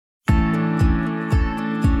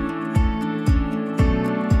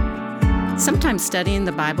Sometimes studying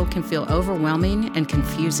the Bible can feel overwhelming and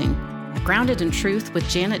confusing. Grounded in Truth with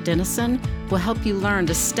Janet Dennison will help you learn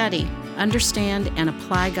to study, understand, and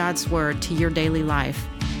apply God's Word to your daily life.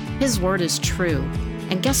 His Word is true,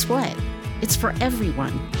 and guess what? It's for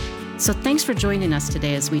everyone. So thanks for joining us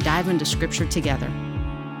today as we dive into Scripture together.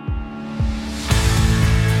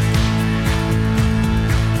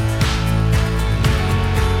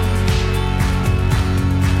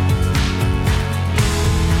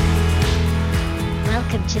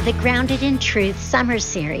 Welcome to the Grounded in Truth Summer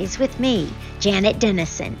Series with me, Janet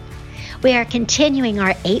Dennison. We are continuing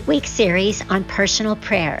our 8-week series on personal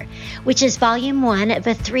prayer, which is volume 1 of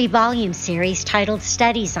a 3-volume series titled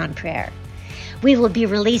Studies on Prayer. We will be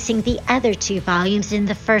releasing the other 2 volumes in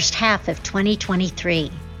the first half of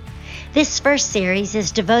 2023. This first series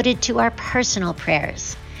is devoted to our personal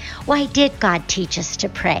prayers. Why did God teach us to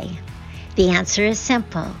pray? The answer is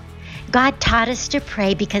simple. God taught us to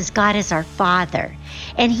pray because God is our Father,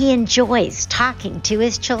 and He enjoys talking to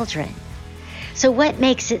His children. So what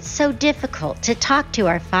makes it so difficult to talk to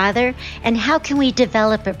our Father, and how can we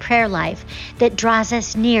develop a prayer life that draws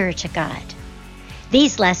us nearer to God?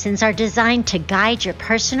 These lessons are designed to guide your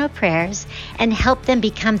personal prayers and help them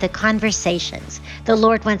become the conversations the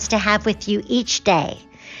Lord wants to have with you each day,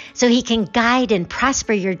 so He can guide and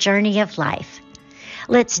prosper your journey of life.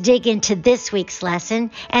 Let's dig into this week's lesson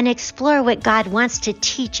and explore what God wants to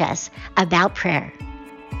teach us about prayer.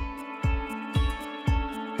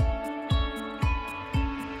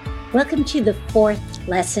 Welcome to the 4th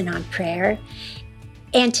lesson on prayer.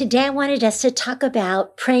 And today I wanted us to talk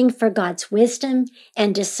about praying for God's wisdom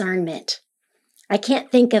and discernment. I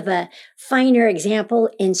can't think of a finer example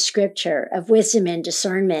in Scripture of wisdom and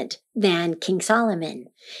discernment than King Solomon.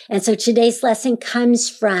 And so today's lesson comes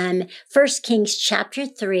from 1 Kings chapter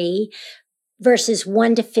 3, verses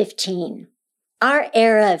 1 to 15. Our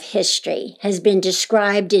era of history has been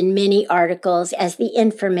described in many articles as the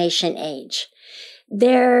information age.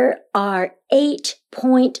 There are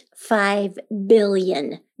 8.5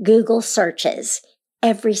 billion Google searches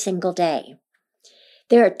every single day.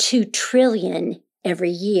 There are 2 trillion every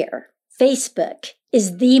year. Facebook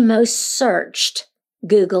is the most searched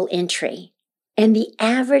Google entry, and the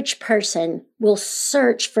average person will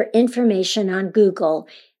search for information on Google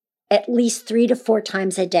at least 3 to 4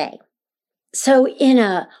 times a day. So in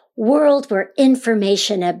a world where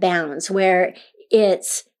information abounds, where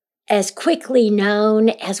it's as quickly known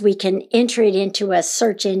as we can enter it into a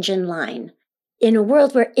search engine line, in a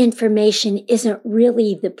world where information isn't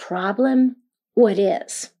really the problem, what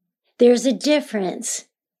is? There's a difference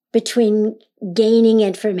between gaining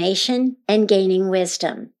information and gaining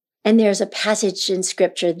wisdom. And there's a passage in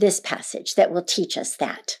Scripture, this passage, that will teach us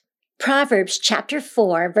that. Proverbs chapter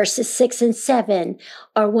 4, verses 6 and 7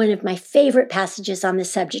 are one of my favorite passages on the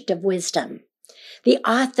subject of wisdom. The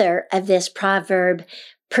author of this proverb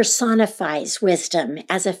personifies wisdom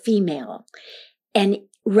as a female. And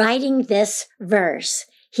writing this verse,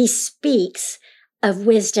 he speaks of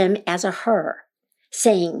wisdom as a her,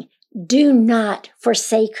 saying, do not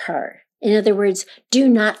forsake her. In other words, do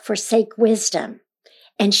not forsake wisdom,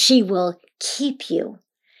 and she will keep you.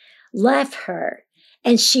 Love her,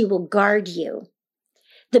 and she will guard you.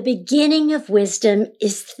 The beginning of wisdom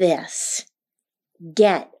is this: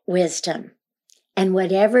 get wisdom. And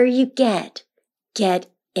whatever you get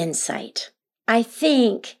insight. I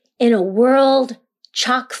think in a world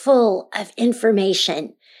chock full of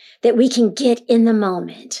information that we can get in the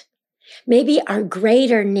moment, maybe our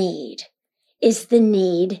greater need is the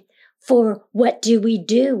need for what do we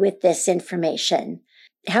do with this information?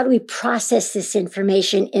 How do we process this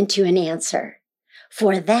information into an answer?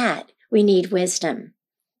 For that, we need wisdom.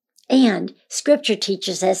 And Scripture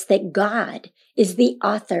teaches us that God is the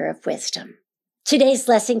author of wisdom. Today's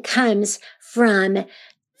lesson comes from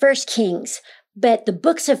 1 Kings, but the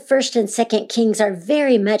books of 1st and 2nd Kings are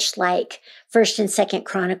very much like 1st and 2nd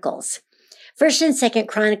Chronicles. 1st and 2nd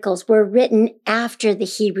Chronicles were written after the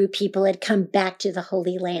Hebrew people had come back to the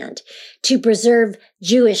Holy Land to preserve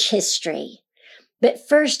Jewish history. But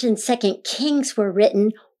 1st and 2nd Kings were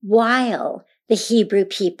written while the Hebrew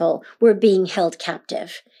people were being held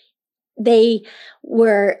captive. They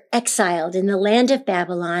were exiled in the land of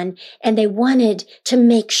Babylon, and they wanted to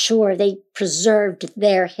make sure they preserved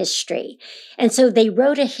their history. And so they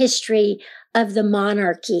wrote a history of the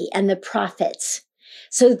monarchy and the prophets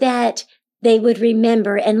so that they would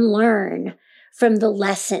remember and learn from the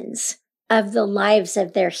lessons of the lives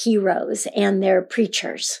of their heroes and their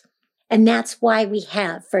preachers. And that's why we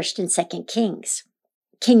have 1st and 2nd Kings.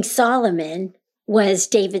 King Solomon was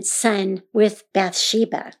David's son with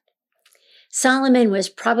Bathsheba. Solomon was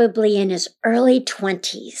probably in his early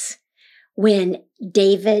 20s when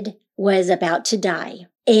David was about to die.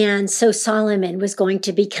 And so Solomon was going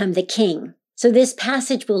to become the king. So this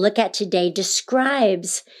passage we'll look at today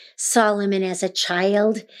describes Solomon as a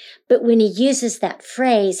child, but when he uses that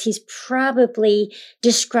phrase, he's probably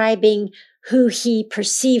describing who he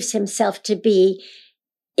perceives himself to be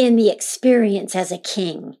in the experience as a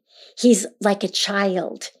king. He's like a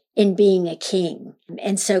child in being a king,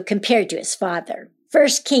 and so compared to his father. 1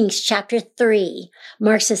 Kings chapter 3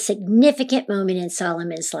 marks a significant moment in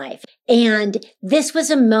Solomon's life. And this was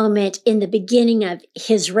a moment in the beginning of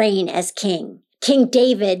his reign as king. King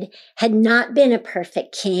David had not been a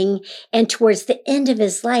perfect king, and towards the end of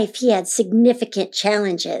his life, he had significant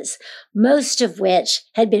challenges, most of which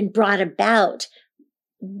had been brought about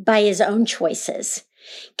by his own choices.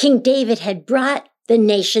 King David had brought the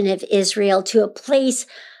nation of Israel to a place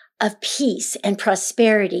of peace and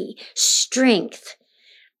prosperity, strength.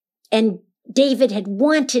 And David had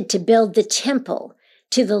wanted to build the temple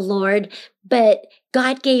to the Lord, but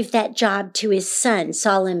God gave that job to his son,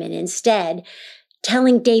 Solomon, instead,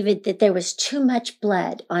 telling David that there was too much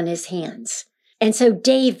blood on his hands. And so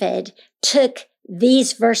David took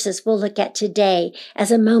these verses we'll look at today as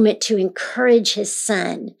a moment to encourage his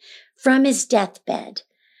son from his deathbed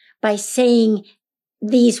by saying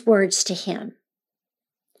these words to him.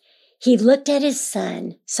 He looked at his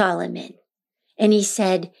son, Solomon, and he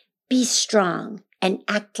said, "Be strong and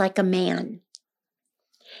act like a man,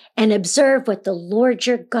 and observe what the Lord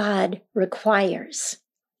your God requires.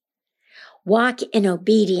 Walk in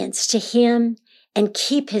obedience to him and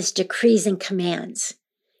keep his decrees and commands,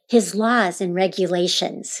 his laws and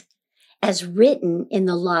regulations, as written in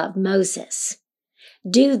the law of Moses.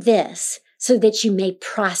 Do this so that you may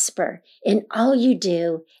prosper in all you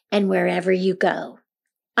do and wherever you go."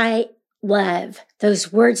 I love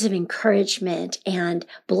those words of encouragement and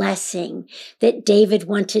blessing that David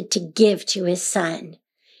wanted to give to his son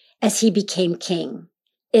as he became king.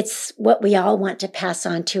 It's what we all want to pass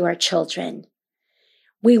on to our children.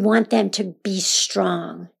 We want them to be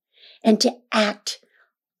strong and to act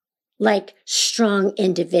like strong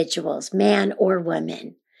individuals, man or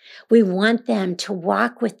woman. We want them to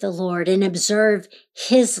walk with the Lord and observe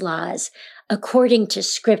his laws according to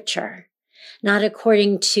Scripture, not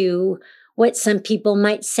according to what some people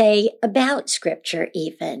might say about Scripture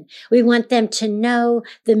even. We want them to know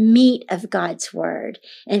the meat of God's word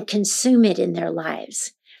and consume it in their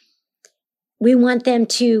lives. We want them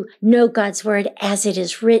to know God's word as it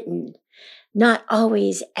is written, not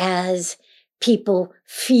always as people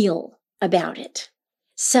feel about it.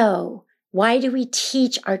 So, why do we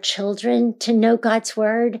teach our children to know God's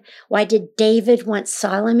word? Why did David want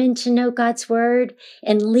Solomon to know God's word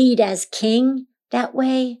and lead as king that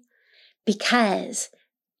way? Because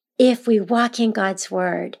if we walk in God's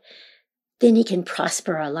word, then he can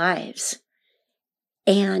prosper our lives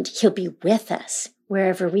and he'll be with us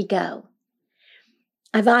wherever we go.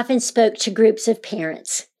 I've often spoke to groups of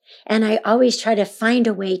parents, and I always try to find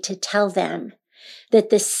a way to tell them that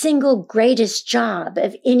the single greatest job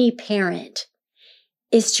of any parent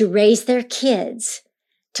is to raise their kids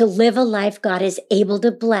to live a life God is able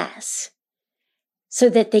to bless so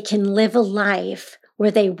that they can live a life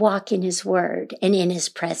where they walk in his word and in his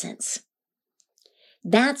presence.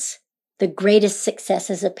 That's the greatest success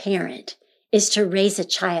as a parent, is to raise a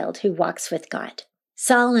child who walks with God.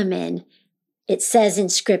 Solomon, it says in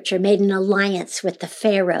Scripture, made an alliance with the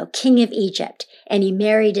Pharaoh, king of Egypt, and he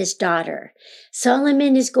married his daughter.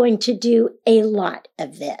 Solomon is going to do a lot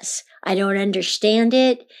of this. I don't understand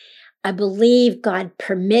it. I believe God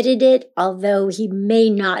permitted it, although he may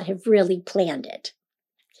not have really planned it.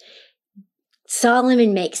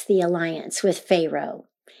 Solomon makes the alliance with Pharaoh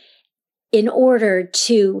in order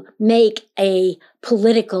to make a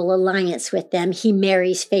political alliance with them. He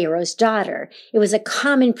marries Pharaoh's daughter. It was a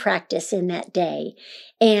common practice in that day.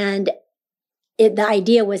 And the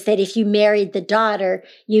idea was that if you married the daughter,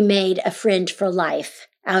 you made a friend for life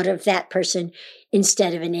out of that person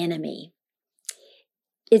instead of an enemy.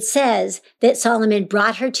 It says that Solomon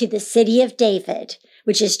brought her to the city of David,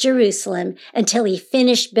 which is Jerusalem, until he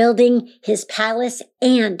finished building his palace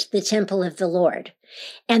and the temple of the Lord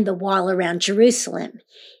and the wall around Jerusalem.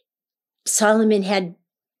 Solomon had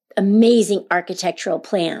amazing architectural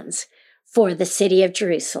plans for the city of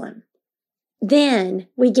Jerusalem. Then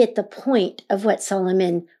we get the point of what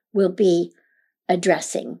Solomon will be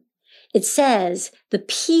addressing. It says, the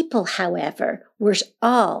people, however, were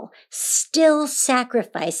all still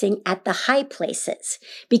sacrificing at the high places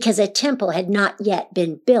because a temple had not yet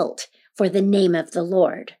been built for the name of the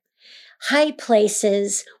Lord. High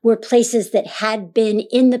places were places that had been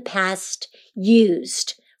in the past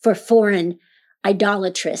used for foreign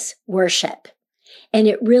idolatrous worship. And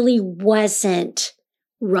it really wasn't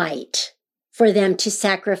right for them to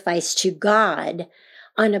sacrifice to God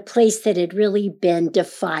on a place that had really been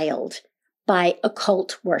defiled by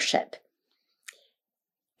occult worship.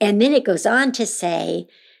 And then it goes on to say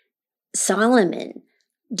Solomon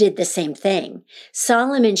did the same thing.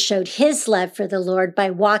 Solomon showed his love for the Lord by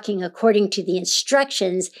walking according to the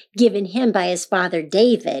instructions given him by his father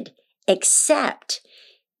David, except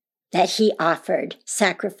that he offered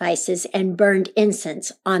sacrifices and burned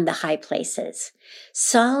incense on the high places.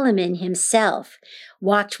 Solomon himself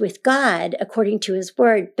walked with God according to his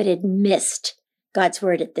word, but had missed God's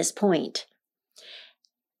word at this point.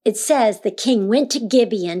 It says the king went to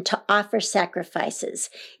Gibeon to offer sacrifices.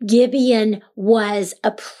 Gibeon was a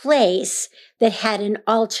place that had an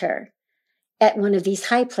altar at one of these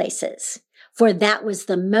high places, for that was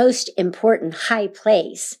the most important high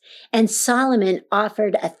place. And Solomon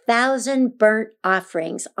offered 1,000 burnt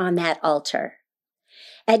offerings on that altar.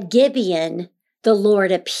 At Gibeon, the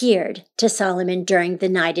Lord appeared to Solomon during the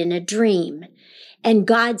night in a dream. And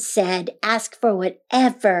God said, "Ask for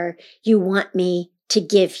whatever you want me to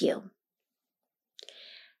give you."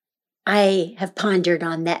 I have pondered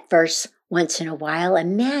on that verse once in a while.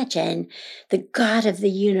 Imagine the God of the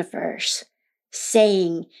universe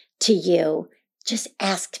saying to you, "Just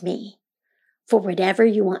ask me for whatever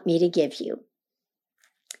you want me to give you."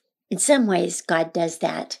 In some ways, God does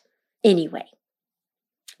that anyway.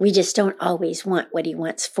 We just don't always want what he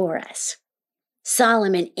wants for us.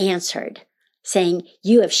 Solomon answered, saying,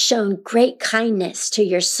 "You have shown great kindness to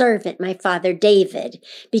your servant, my father David,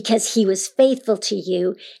 because he was faithful to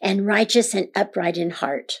you and righteous and upright in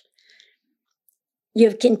heart. You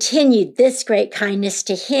have continued this great kindness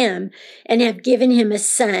to him and have given him a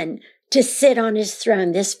son to sit on his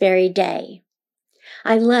throne this very day."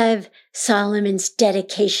 I love Solomon's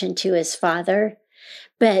dedication to his father,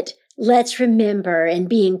 but let's remember and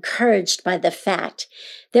be encouraged by the fact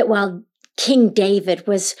that while King David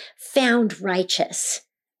was found righteous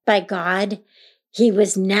by God, he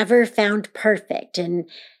was never found perfect. And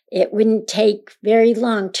it wouldn't take very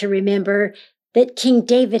long to remember that King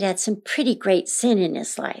David had some pretty great sin in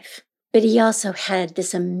his life. But he also had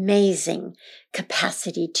this amazing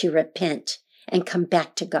capacity to repent and come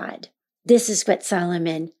back to God. This is what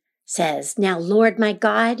Solomon says. "Now, Lord my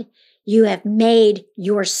God, you have made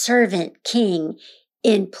your servant king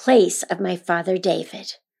in place of my father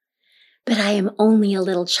David. But I am only a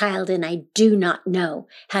little child and I do not know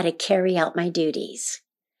how to carry out my duties."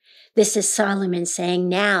 This is Solomon saying,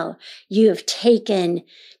 now you have taken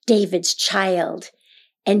David's child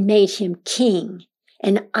and made him king,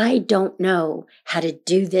 and I don't know how to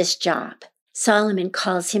do this job. Solomon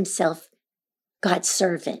calls himself God's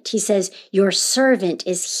servant. He says, "Your servant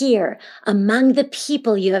is here among the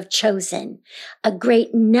people you have chosen, a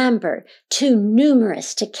great number, too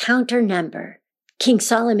numerous to count or number." King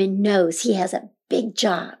Solomon knows he has a big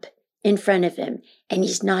job in front of him, and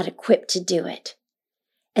he's not equipped to do it.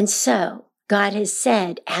 And so God has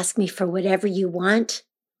said, "Ask me for whatever you want."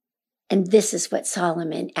 And this is what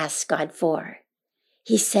Solomon asked God for.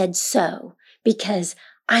 He said, "So, because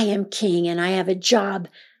I am king and I have a job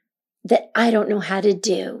that I don't know how to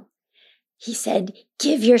do," he said,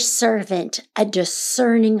 "Give your servant a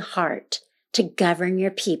discerning heart to govern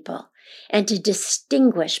your people and to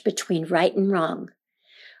distinguish between right and wrong.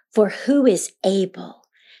 For who is able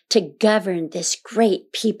to govern this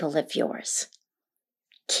great people of yours?"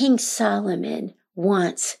 King Solomon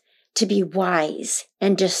wants to be wise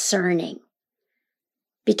and discerning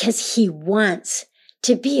because he wants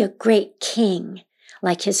to be a great king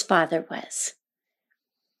like his father was.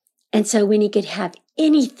 And so when he could have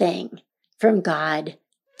anything from God,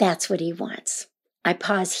 that's what he wants. I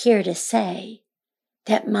pause here to say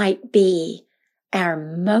that might be our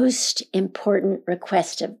most important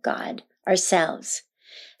request of God ourselves.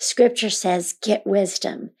 Scripture says, "Get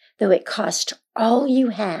wisdom, though it cost all you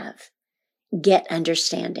have. Get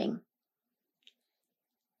understanding."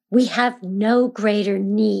 We have no greater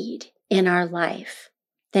need in our life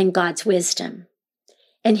than God's wisdom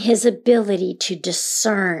and his ability to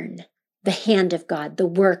discern the hand of God, the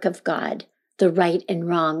work of God, the right and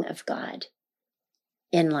wrong of God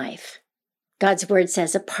in life. God's word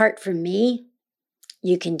says, "Apart from me,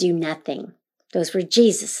 you can do nothing." Those were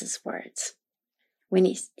Jesus's words. When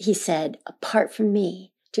he said, "Apart from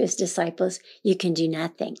me," to his disciples, "you can do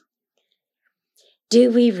nothing."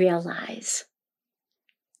 Do we realize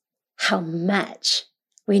how much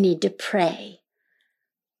we need to pray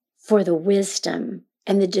for the wisdom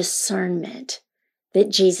and the discernment that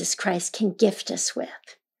Jesus Christ can gift us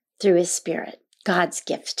with through his Spirit, God's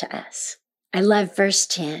gift to us? I love verse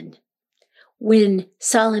 10. When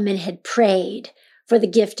Solomon had prayed for the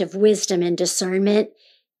gift of wisdom and discernment,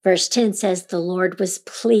 verse 10 says the Lord was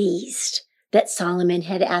pleased that Solomon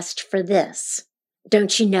had asked for this.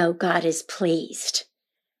 Don't you know God is pleased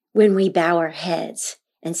when we bow our heads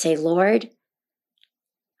and say, Lord,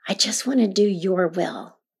 I just want to do your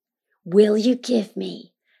will. Will you give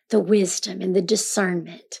me the wisdom and the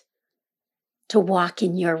discernment to walk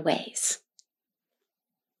in your ways?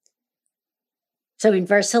 So in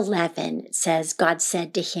verse 11, it says, God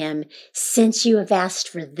said to him, since you have asked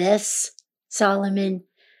for this, Solomon,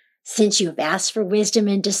 since you have asked for wisdom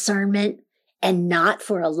and discernment, and not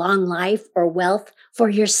for a long life or wealth for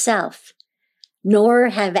yourself, nor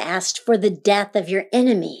have asked for the death of your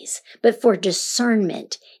enemies, but for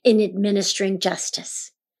discernment in administering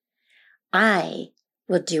justice, I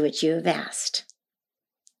will do what you have asked.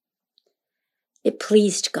 It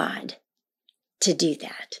pleased God to do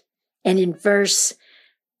that. And in verse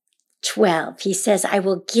 12, he says, I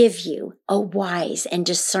will give you a wise and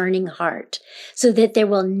discerning heart so that there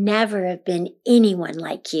will never have been anyone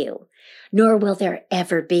like you, nor will there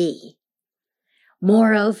ever be.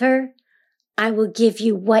 Moreover, I will give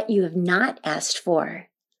you what you have not asked for,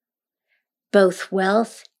 both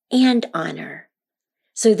wealth and honor,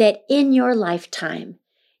 so that in your lifetime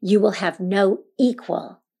you will have no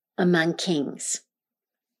equal among kings.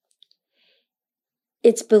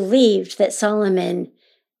 It's believed that Solomon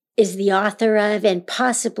is the author of, and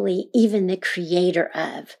possibly even the creator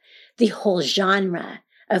of, the whole genre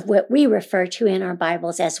of what we refer to in our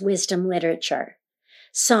Bibles as wisdom literature.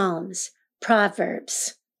 Psalms,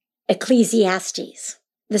 Proverbs, Ecclesiastes,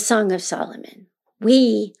 the Song of Solomon.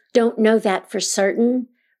 We don't know that for certain.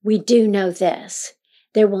 We do know this.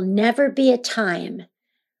 There will never be a time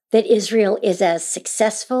that Israel is as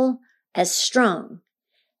successful, as strong,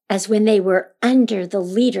 as when they were under the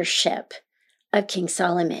leadership of King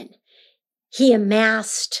Solomon. He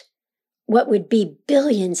amassed what would be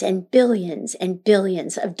billions and billions and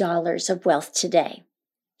billions of dollars of wealth today.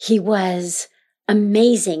 He was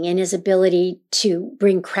amazing in his ability to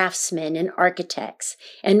bring craftsmen and architects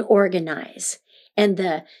and organize. And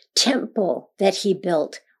the temple that he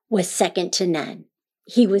built was second to none.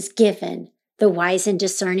 He was given the wise and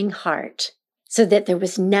discerning heart so that there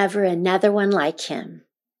was never another one like him.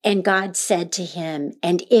 And God said to him,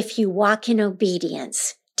 and if you walk in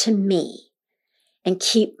obedience to me and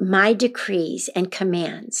keep my decrees and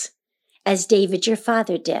commands, as David your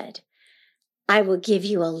father did, I will give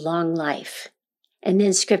you a long life. And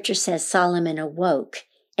then scripture says Solomon awoke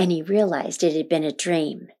and he realized it had been a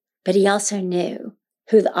dream, but he also knew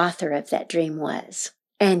who the author of that dream was.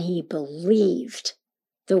 And he believed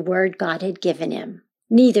the word God had given him.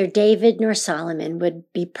 Neither David nor Solomon would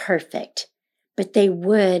be perfect, but they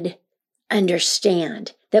would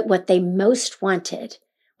understand that what they most wanted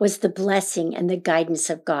was the blessing and the guidance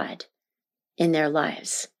of God in their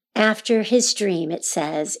lives. After his dream, it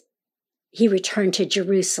says, he returned to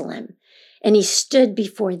Jerusalem and he stood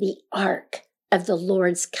before the ark of the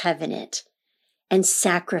Lord's covenant and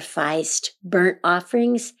sacrificed burnt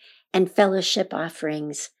offerings and fellowship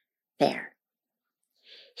offerings there.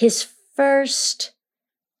 His first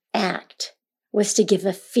act was to give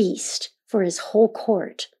a feast for his whole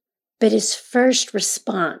court, but his first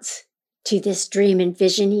response to this dream and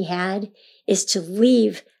vision he had is to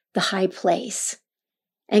leave the high place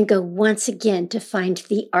and go once again to find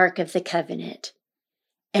the Ark of the Covenant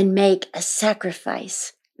and make a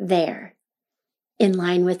sacrifice there in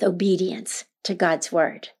line with obedience to God's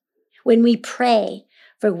word. When we pray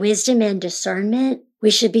for wisdom and discernment,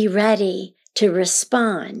 we should be ready to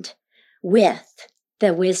respond with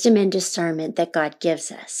the wisdom and discernment that God gives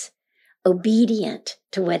us. Obedient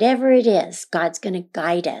to whatever it is God's going to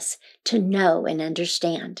guide us to know and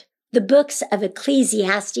understand. The books of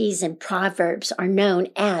Ecclesiastes and Proverbs are known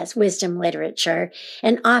as wisdom literature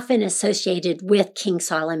and often associated with King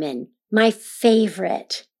Solomon. My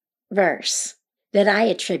favorite verse that I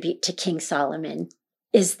attribute to King Solomon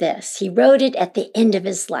is this. He wrote it at the end of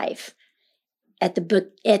his life, at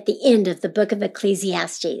the end of the book of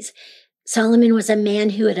Ecclesiastes. Solomon was a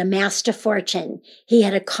man who had amassed a fortune. He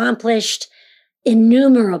had accomplished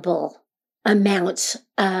innumerable amounts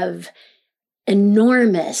of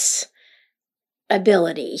enormous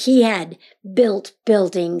ability. He had built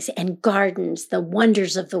buildings and gardens, the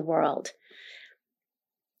wonders of the world.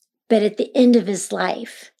 But at the end of his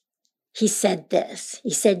life, he said this.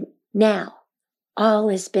 He said, now all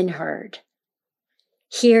has been heard.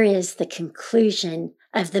 Here is the conclusion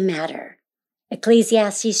of the matter.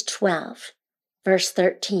 Ecclesiastes 12, verse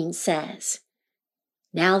 13 says,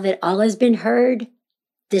 now that all has been heard,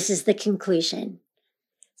 this is the conclusion.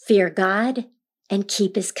 Fear God and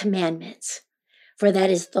keep his commandments, for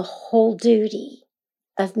that is the whole duty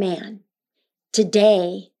of man.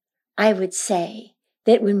 Today, I would say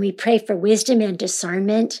that when we pray for wisdom and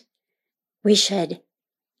discernment, we should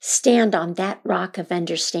stand on that rock of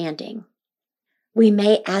understanding. We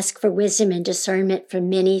may ask for wisdom and discernment for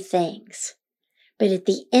many things, but at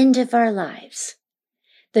the end of our lives,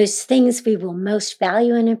 those things we will most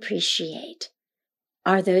value and appreciate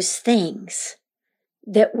are those things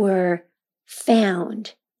that were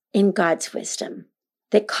found in God's wisdom,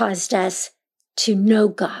 that caused us to know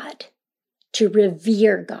God, to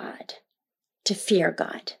revere God, to fear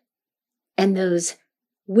God. And those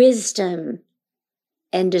wisdom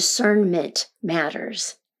and discernment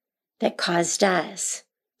matters that caused us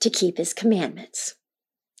to keep His commandments,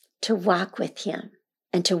 to walk with Him,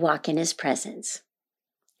 and to walk in His presence.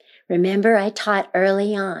 Remember, I taught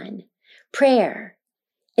early on, prayer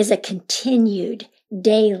is a continued,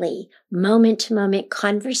 daily, moment-to-moment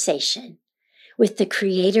conversation with the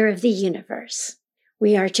Creator of the universe.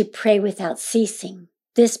 We are to pray without ceasing.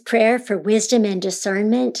 This prayer for wisdom and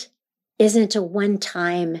discernment isn't a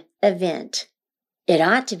one-time event. It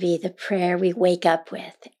ought to be the prayer we wake up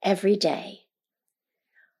with every day.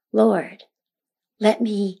 Lord, let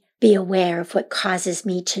me be aware of what causes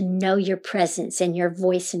me to know your presence and your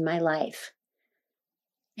voice in my life.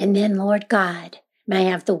 And then, Lord God, may I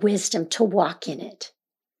have the wisdom to walk in it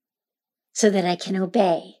so that I can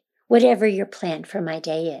obey whatever your plan for my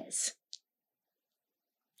day is.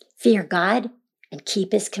 Fear God and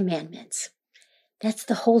keep His commandments. That's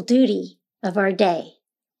the whole duty of our day.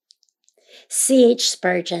 C.H.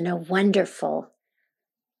 Spurgeon, a wonderful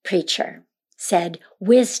preacher, said,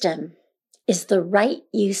 "Wisdom is the right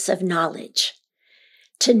use of knowledge.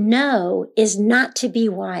 To know is not to be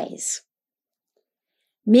wise.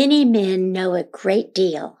 Many men know a great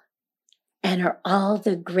deal and are all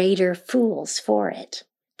the greater fools for it.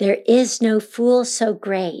 There is no fool so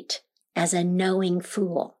great as a knowing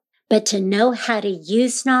fool. But to know how to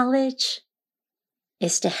use knowledge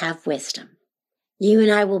is to have wisdom." You and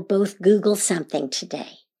I will both Google something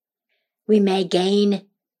today. We may gain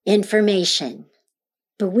information,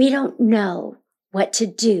 but we don't know what to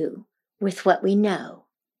do with what we know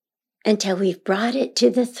until we've brought it to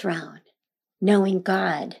the throne, knowing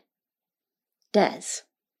God does.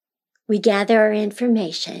 We gather our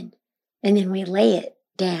information and then we lay it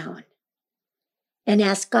down and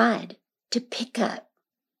ask God to pick up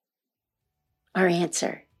our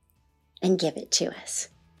answer and give it to us.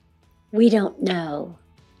 We don't know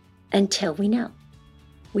until we know.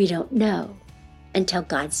 We don't know until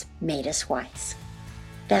God's made us wise.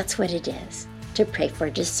 That's what it is to pray for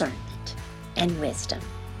discernment and wisdom.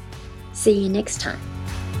 See you next time.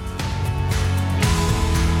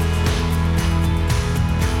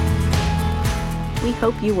 We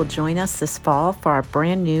hope you will join us this fall for our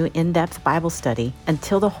brand new in-depth Bible study,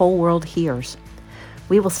 Until the Whole World Hears.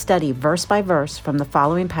 We will study verse by verse from the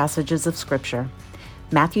following passages of Scripture: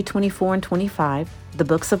 Matthew 24 and 25, the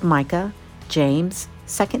books of Micah, James,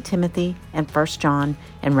 2 Timothy, and 1 John,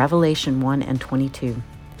 and Revelation 1 and 22.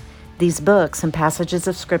 These books and passages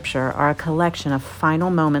of Scripture are a collection of final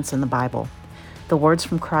moments in the Bible. The words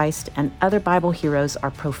from Christ and other Bible heroes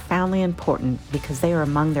are profoundly important because they are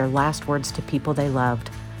among their last words to people they loved.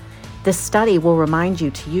 This study will remind you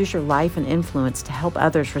to use your life and influence to help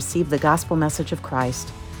others receive the gospel message of Christ.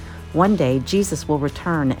 One day, Jesus will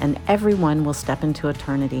return and everyone will step into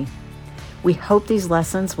eternity. We hope these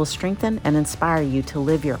lessons will strengthen and inspire you to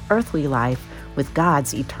live your earthly life with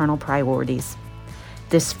God's eternal priorities.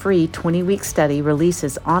 This free 20-week study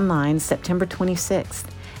releases online September 26th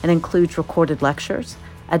and includes recorded lectures,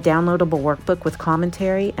 a downloadable workbook with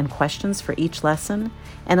commentary and questions for each lesson,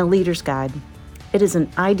 and a leader's guide. It is an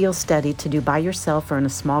ideal study to do by yourself or in a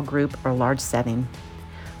small group or large setting.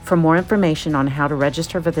 For more information on how to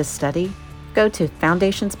register for this study, go to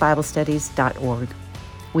foundationsbiblestudies.org.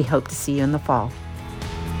 We hope to see you in the fall.